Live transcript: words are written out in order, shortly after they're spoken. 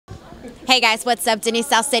Hey guys, what's up? Denise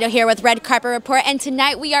Salcedo here with Red Carpet Report, and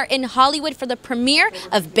tonight we are in Hollywood for the premiere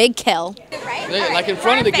of Big Kill. Right? Like in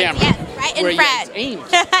front of the camera. Yes, right in front. It's aimed.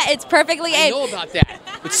 It's perfectly aimed. I know about that.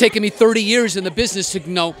 It's taken me 30 years in the business to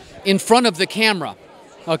know in front of the camera.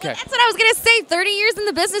 Okay. That's what I was gonna say. 30 years in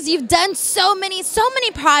the business, you've done so many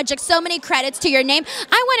projects, so many credits to your name.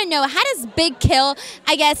 I want to know, how does Big Kill,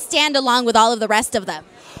 I guess, stand along with all of the rest of them?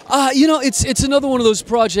 You know, it's another one of those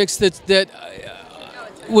projects that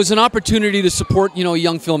was an opportunity to support, a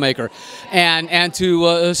young filmmaker, and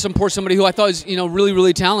to support somebody who I thought was,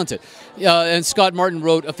 really talented. And Scott Martin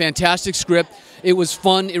wrote a fantastic script. It was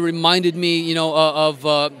fun. It reminded me, of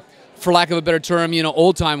for lack of a better term,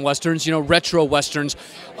 old-time westerns, retro westerns.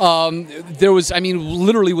 There was,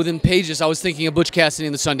 literally within pages, I was thinking of Butch Cassidy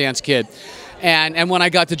and the Sundance Kid. And when I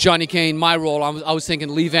got to Johnny Kane, my role, I was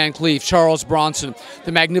thinking Lee Van Cleef, Charles Bronson,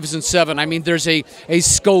 the Magnificent Seven. I mean, there's a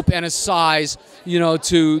scope and a size,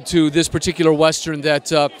 to this particular Western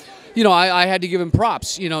that, I had to give him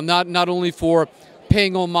props, not only for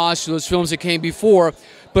paying homage to those films that came before,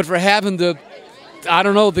 but for having the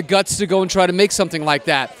guts to go and try to make something like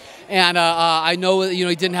that. And I know,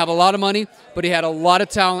 he didn't have a lot of money, but he had a lot of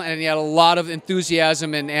talent and he had a lot of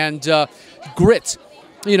enthusiasm and grit.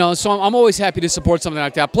 So I'm always happy to support something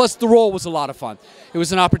like that. Plus, the role was a lot of fun. It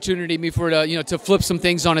was an opportunity for to flip some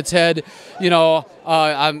things on its head.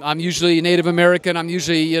 I'm usually Native American. I'm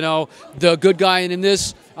usually, the good guy, and in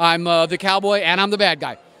this, I'm the cowboy, and I'm the bad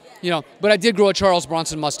guy. But I did grow a Charles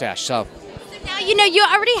Bronson mustache, so. Now, you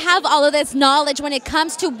already have all of this knowledge when it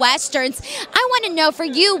comes to Westerns. I want to know, for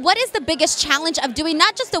you, what is the biggest challenge of doing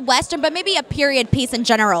not just a Western, but maybe a period piece in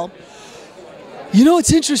general?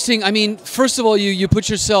 It's interesting. I mean, first of all, you put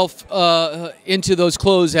yourself into those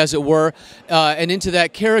clothes, as it were, and into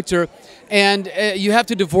that character, and you have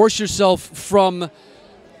to divorce yourself from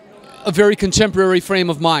a very contemporary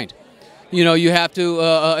frame of mind. You have to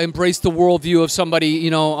embrace the worldview of somebody,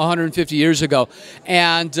 150 years ago,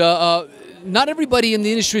 and not everybody in the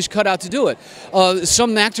industry is cut out to do it.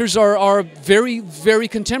 Some actors are very, very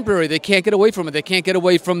contemporary. They can't get away from it. They can't get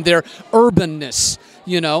away from their urbanness.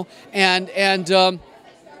 And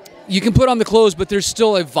you can put on the clothes, but there's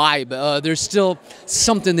still a vibe. There's still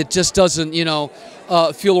something that just doesn't,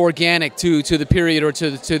 feel organic to the period or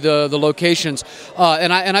to the locations.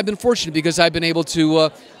 And I've been fortunate because I've been able to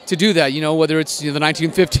do that. Whether it's the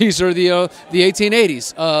 1950s or the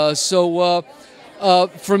 1880s.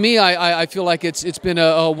 For me, I feel like it's been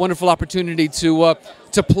a wonderful opportunity to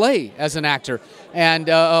play as an actor, and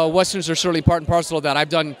Westerns are certainly part and parcel of that. I've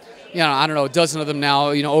done, I don't know, a dozen of them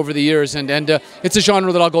now, over the years, and it's a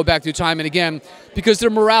genre that I'll go back to time and again because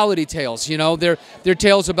they're morality tales. They're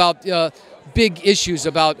tales about big issues,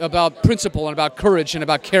 about principle and about courage and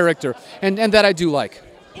about character, and that I do like.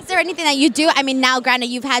 Is there anything that you do? I mean, now, granted,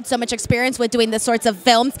 you've had so much experience with doing this sorts of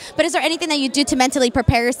films, but is there anything that you do to mentally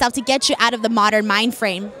prepare yourself to get you out of the modern mind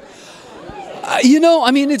frame?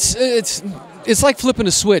 It's like flipping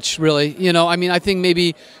a switch, really. I think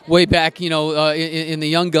maybe way back, in the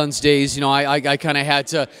Young Guns days, I kind of had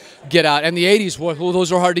to get out. And the 80s, well,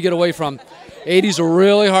 those are hard to get away from. 80s are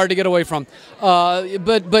really hard to get away from.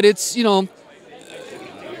 But it's,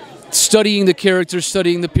 studying the characters,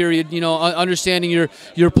 studying the period, understanding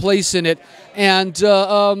your place in it, and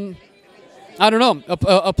I don't know,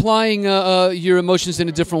 applying your emotions in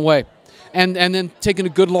a different way, and then taking a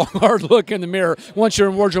good long hard look in the mirror once you're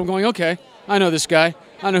in wardrobe, going, okay, I know this guy,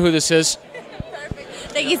 I know who this is. Perfect.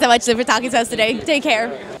 Thank you so much for talking to us today. Take care.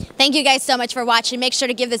 Thank you guys so much for watching. Make sure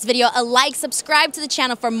to give this video a like, subscribe to the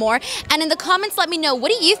channel for more, and in the comments let me know,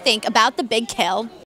 what do you think about the Big Kill?